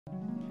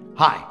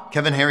Hi,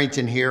 Kevin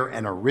Harrington here,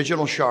 an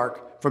original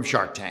shark from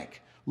Shark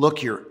Tank.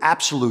 Look your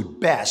absolute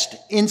best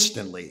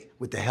instantly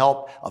with the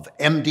help of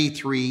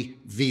MD3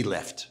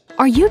 V-Lift.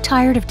 Are you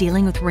tired of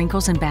dealing with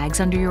wrinkles and bags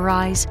under your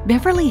eyes?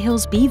 Beverly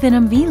Hills Bee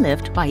Venom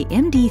V-Lift by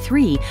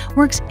MD3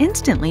 works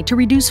instantly to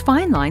reduce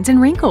fine lines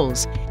and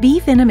wrinkles. Bee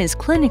Venom is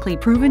clinically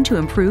proven to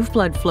improve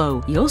blood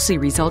flow. You'll see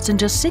results in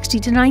just 60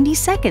 to 90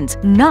 seconds,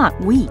 not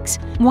weeks.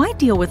 Why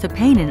deal with the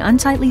pain and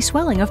unsightly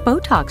swelling of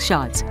Botox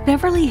shots?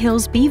 Beverly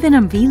Hills Bee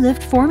Venom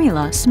V-Lift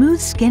formula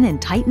smooths skin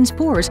and tightens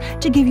pores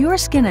to give your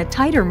skin a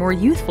tighter, more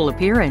youthful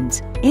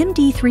appearance.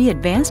 MD3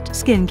 Advanced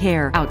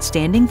Skincare,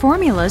 outstanding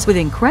formulas with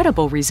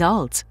incredible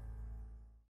results.